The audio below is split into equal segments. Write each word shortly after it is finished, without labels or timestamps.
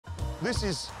This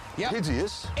is Yep.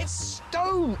 hideous. It's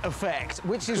stone effect,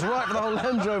 which is right for the whole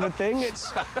Land Rover thing.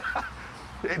 It's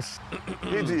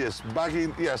Hideous.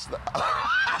 Bagging, yes.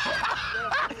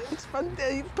 it's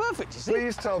perfect, you see.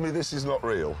 Please tell me this is not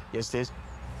real. Yes, it is.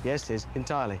 Yes, it is,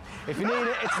 entirely. If you need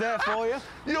it, it's there for you.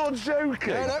 You're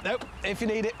joking. No. If you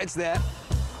need it, it's there.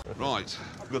 Right,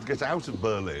 we've got to get out of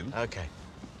Berlin. OK.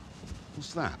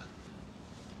 What's that?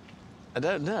 I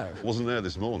don't know. It wasn't there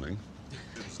this morning.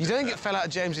 You don't think it fell out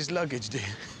of James's luggage, do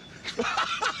you?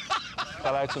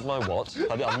 Fell out of my what?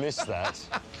 I missed that.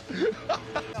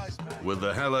 With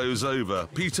the hellos over,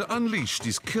 Peter unleashed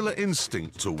his killer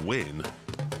instinct to win.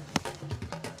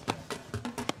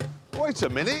 Wait a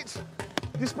minute.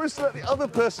 You're supposed to let the other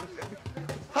person...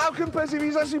 How competitive?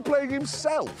 He's actually playing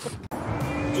himself.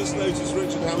 Just noticed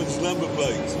Richard Hammond's number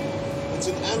plate. It's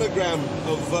an anagram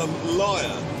of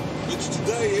liar, which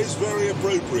today is very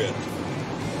appropriate.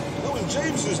 Oh, and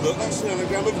James's look, that's an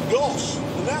anagram of gosh,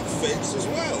 and that fits as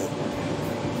well.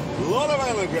 A lot of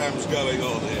anagrams going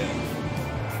on here.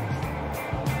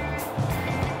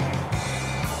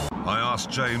 I asked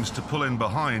James to pull in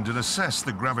behind and assess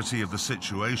the gravity of the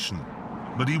situation,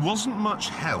 but he wasn't much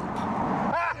help.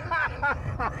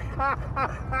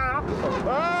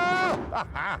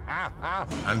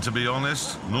 And to be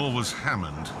honest, nor was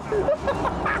Hammond.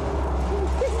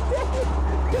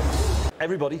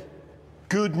 Everybody,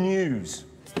 good news.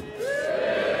 No,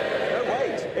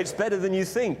 wait, it's better than you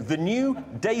think. The new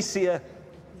Dacia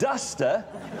Duster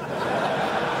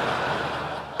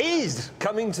is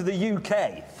coming to the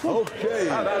UK. OK.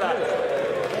 How about that?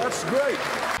 That's great.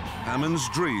 Hammond's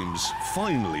dreams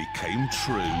finally came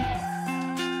true.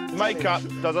 Makeup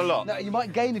does a lot. No, you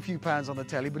might gain a few pounds on the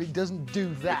telly, but it doesn't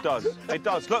do that. It does. It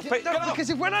does. Look, Pete, No, because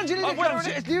if when Angelina comes,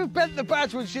 if you bent the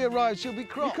badge when she arrives, she'll be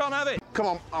cross. you can't have it. Come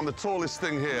on, I'm the tallest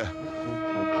thing here.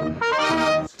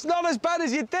 It's not as bad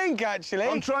as you'd think, actually.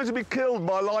 I'm trying to be killed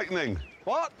by lightning.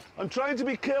 What? I'm trying to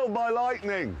be killed by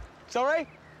lightning. Sorry?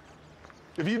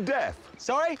 Are you deaf?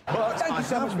 Sorry? But I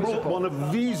have brought one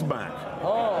of these back.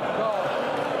 Oh, God.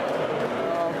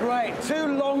 Oh, great. Two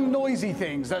long, noisy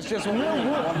things. That's just one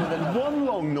work. One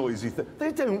long noisy thing.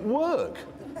 They don't work.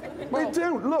 They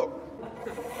don't. Look.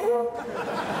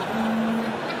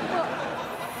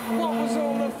 What was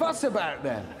all the fuss about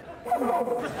then? They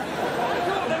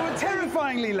were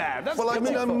terrifyingly loud. That's Well, I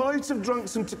mean, I pitiful. might have drunk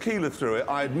some tequila through it,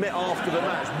 I admit, after the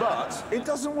match, but it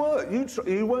doesn't work.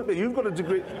 You won't be. You've got a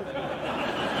degree.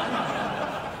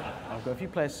 I'll go. If you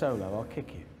play a solo, I'll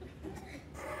kick you.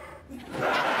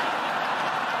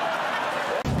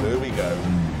 There we go.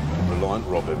 Reliant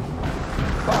Robin.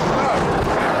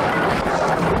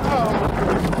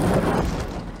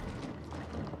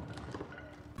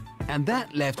 And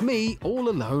that left me all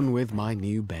alone with my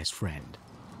new best friend.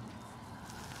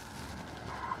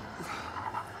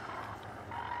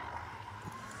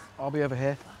 I'll be over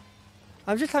here.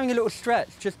 I'm just having a little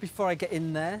stretch just before I get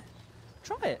in there.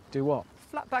 Try it. Do what?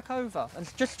 Flat back over and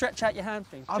just stretch out your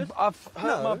hamstrings. I've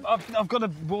got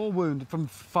a war wound from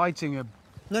fighting a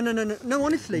No,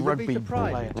 honestly, you'll be rugby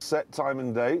surprised. player. Set time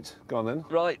and date. Go on then.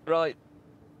 Right.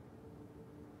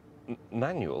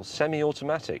 Manual,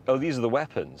 semi-automatic. Oh, these are the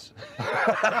weapons.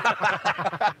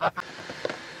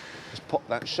 Just pop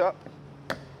that shut.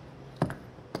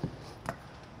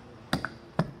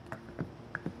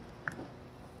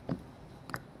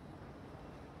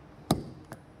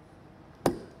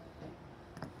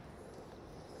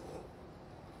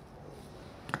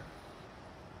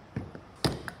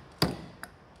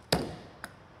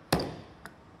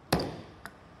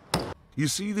 You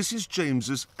see, this is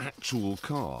James's actual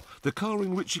car, the car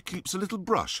in which he keeps a little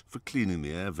brush for cleaning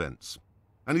the air vents.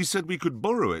 And he said we could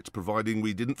borrow it, providing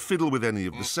we didn't fiddle with any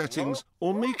of the settings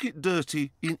or make it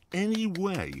dirty in any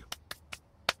way.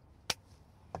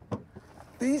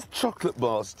 These chocolate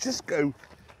bars just go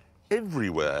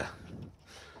everywhere.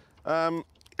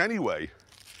 Anyway,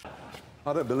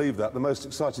 I don't believe that. The most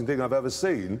exciting thing I've ever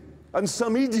seen. And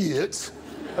some idiot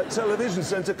at Television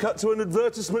Centre cut to an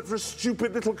advertisement for a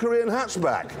stupid little Korean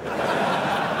hatchback.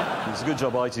 It's a good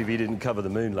job ITV didn't cover the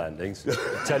moon landings.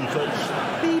 10 foot,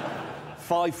 beep.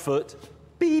 5 foot,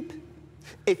 beep.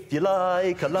 If you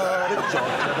like a lot of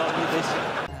chocolate on this.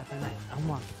 7, 8, and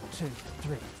 1, 2,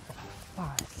 3, 4,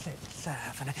 5, 6,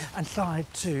 7, 8, and slide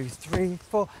 2, 3,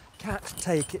 4. Cat,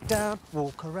 take it down,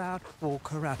 walk around,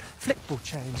 flick will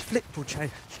change,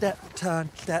 step, turn,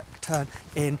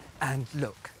 in and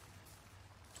look.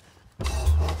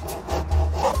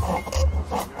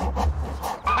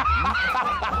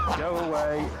 Go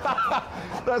away.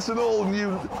 That's an all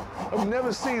new... I've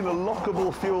never seen a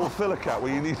lockable fuel filler cap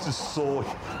where you need to saw...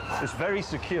 It's very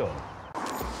secure.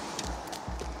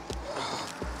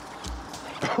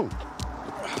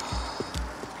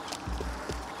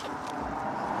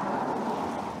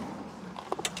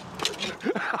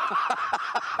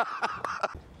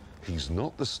 He's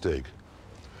not the Stig.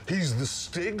 He's the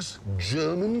Stig's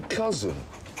German cousin.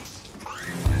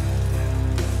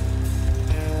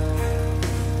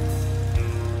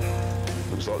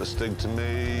 Looks like the Stig to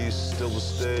me. Still the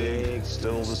Stig.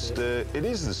 Still the Stig. It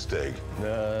is the Stig.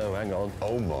 No, hang on.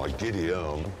 Oh, my giddy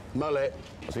arm. Mullet.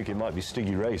 I think it might be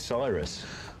Stiggy Ray Cyrus.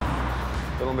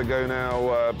 Been on the go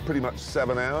now pretty much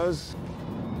 7 hours.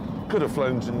 Could have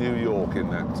flown to New York in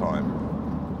that time.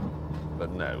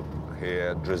 But no.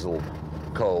 Here, drizzle,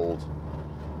 cold,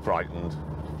 frightened.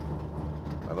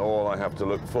 And all I have to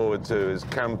look forward to is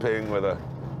camping with a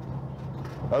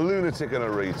lunatic and a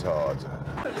retard.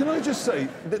 Can I just say,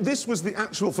 this was the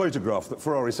actual photograph that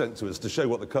Ferrari sent to us to show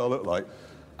what the car looked like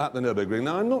at the Nürburgring.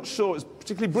 Now, I'm not sure it's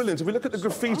particularly brilliant. If we look at the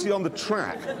graffiti on the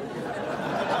track...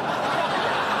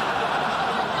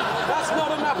 That's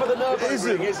not a map of the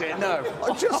Nürburgring, is it? No.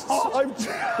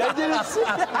 They didn't see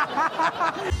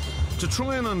it. To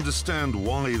try and understand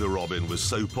why the Robin was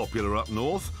so popular up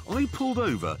north, I pulled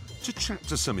over to chat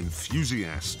to some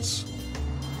enthusiasts.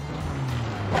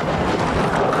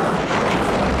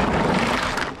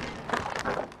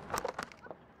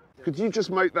 Could you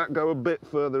just make that go a bit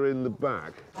further in the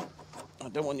back? I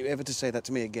don't want you ever to say that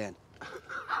to me again.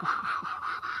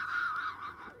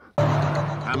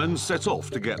 Hammond set off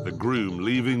to get the groom,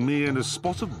 leaving me in a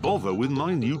spot of bother with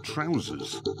my new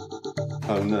trousers.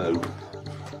 Oh no.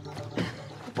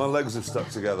 My legs have stuck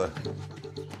together.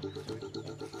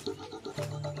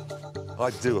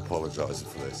 I do apologise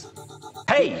for this.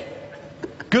 Hey!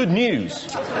 Good news!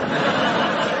 Look,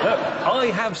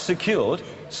 I have secured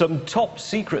some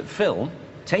top-secret film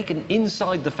taken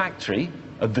inside the factory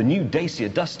of the new Dacia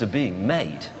Duster being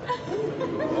made.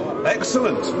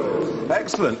 Excellent.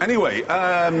 Excellent. Anyway, the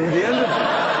end of...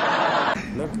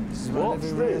 Look, this is my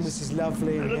living room. This is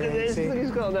lovely. Look at this. Look,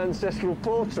 he's got an ancestral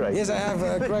portrait. Yes, I have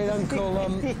a great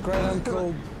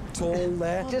uncle Tall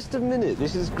there. Just a minute.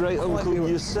 This is great uncle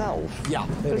yourself. Yeah,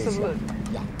 it is.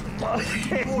 Yeah.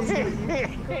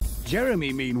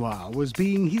 Jeremy, meanwhile, was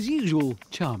being his usual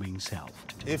charming self.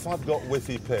 If I've got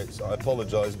whiffy pics, I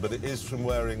apologise, but it is from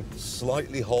wearing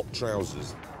slightly hot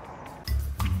trousers.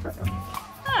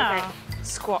 Ah,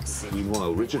 squats.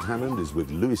 Meanwhile, Richard Hammond is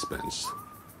with Louis Spence.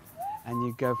 And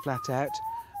you go flat out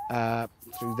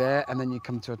through there, and then you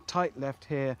come to a tight left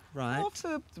here. Right. Off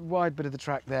the wide bit of the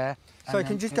track there. So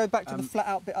can you just go back to the flat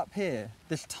out bit up here?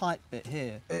 This tight bit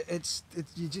here?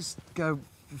 You just go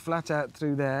flat out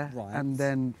through there, right, and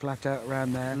then flat out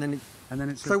around there. And then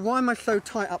it's... So why am I so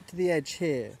tight up to the edge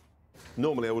here?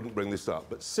 Normally I wouldn't bring this up,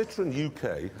 but Citroën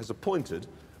UK has appointed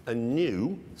a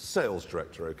new sales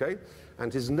director, OK?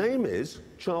 And his name is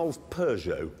Charles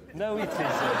Peugeot. No, it isn't.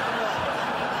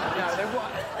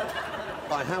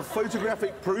 I have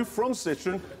photographic proof from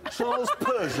Citroën, Charles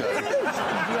Peugeot.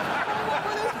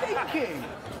 What were they thinking?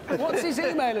 What's his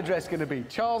email address going to be?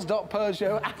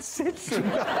 charles.peugeot@Citroën.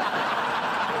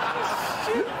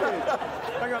 Stupid.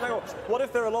 Hang on. What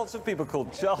if there are lots of people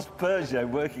called Charles Peugeot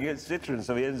working at Citroën,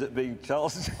 so he ends up being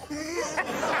Charles...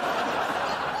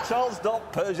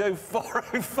 Charles.Peugeot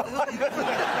 405.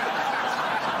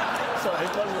 Sorry,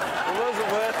 it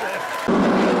wasn't worth it.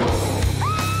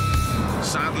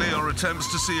 Sadly, our attempts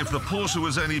to see if the Porsche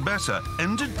was any better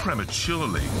ended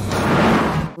prematurely.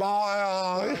 My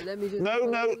eye.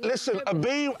 No, listen, a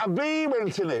bee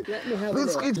went in it.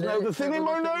 The thing in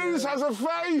my nose has a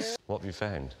face. What have you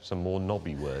found? Some more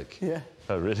knobby work? Yeah.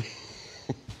 Oh, really?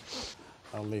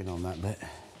 I'll lean on that bit.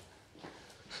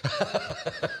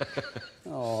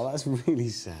 Oh, that's really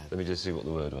sad. Let me just see what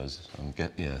the word was.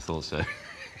 Yeah, I thought so.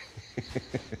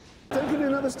 Don't give me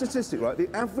another statistic, right? The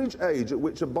average age at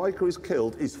which a biker is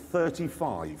killed is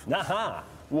 35. Aha!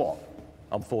 What?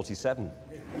 I'm 47.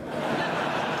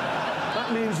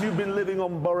 That means you've been living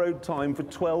on borrowed time for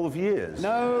 12 years.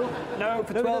 No,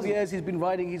 for 12 years he's been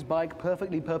riding his bike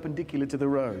perfectly perpendicular to the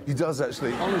road. He does,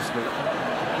 actually. Honestly.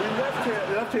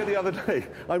 We left here the other day.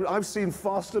 I've seen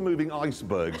faster-moving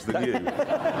icebergs than you. We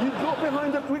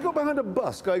got behind a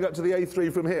bus going up to the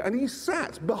A3 from here, and he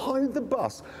sat behind the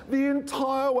bus the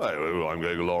entire way. Oh, I'm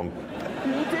going along.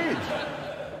 He did.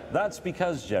 That's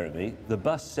because, Jeremy, the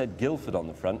bus said Guildford on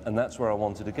the front, and that's where I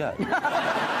wanted to go.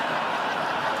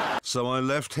 So I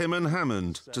left him and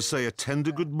Hammond to say a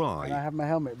tender goodbye. Can I have my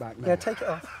helmet back now? Yeah, take it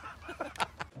off.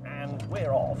 And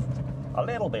we're off. A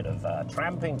little bit of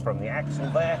tramping from the axle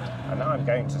there, and now I'm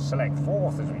going to select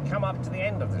fourth as we come up to the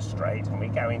end of the straight, and we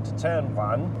go into turn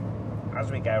one. As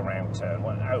we go round turn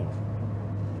one,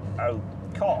 oh,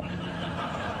 cop.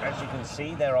 As you can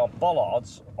see, there are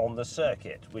bollards on the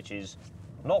circuit, which is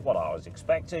not what I was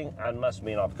expecting and must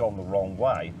mean I've gone the wrong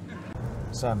way.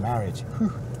 So marriage,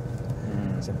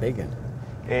 it's a big one.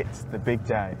 It's the big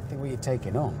day. I think what you're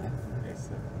taking on, man.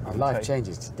 Our life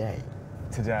changes today.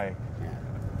 Today. Yeah.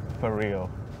 For real.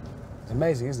 It's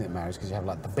amazing, isn't it, marriage? Because you have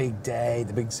like the big day,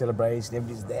 the big celebration,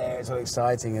 everybody's there, it's all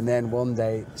exciting, and then one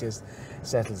day it just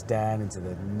settles down into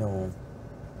the norm.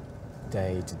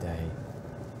 Day to day.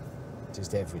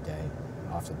 Just every day,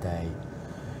 after day,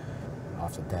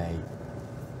 after day.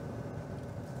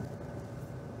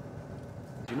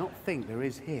 Do you not think there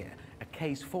is here a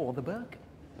case for the burqa?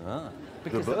 Ah.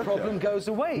 Because the problem goes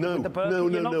away with the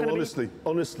burqa.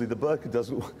 Honestly, the burqa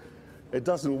doesn't. It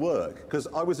doesn't work. Because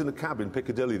I was in a cab in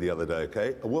Piccadilly the other day,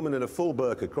 okay? A woman in a full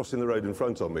burqa crossing the road in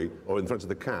front of me, or in front of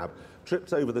the cab,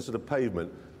 tripped over the sort of pavement,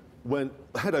 went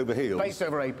head over heels. Face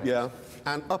over apex. Yeah,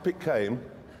 and up it came,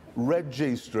 red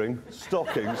G-string,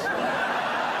 stockings. Mate,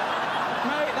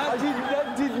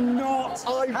 that did not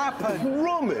happen.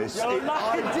 Promise. It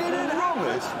didn't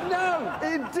promise. happen. No,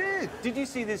 it did. Did you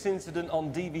see this incident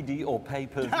on DVD or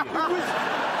pay-per-view?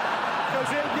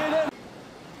 Because it didn't.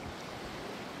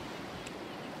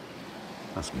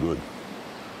 That's good.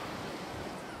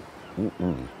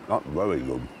 That's very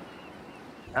good.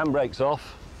 Handbrake's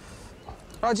off.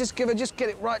 I'll just get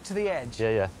it right to the edge.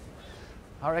 Yeah.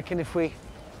 I reckon if we...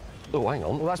 Oh, hang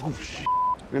on. Well, that's...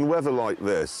 In weather like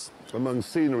this, among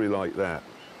scenery like that,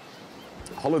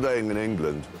 holidaying in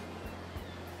England,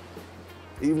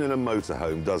 even in a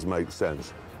motorhome, does make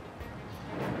sense.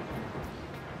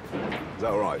 Is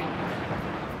that all right?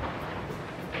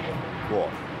 What?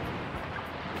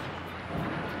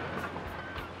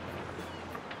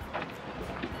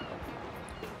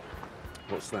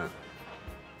 What's that?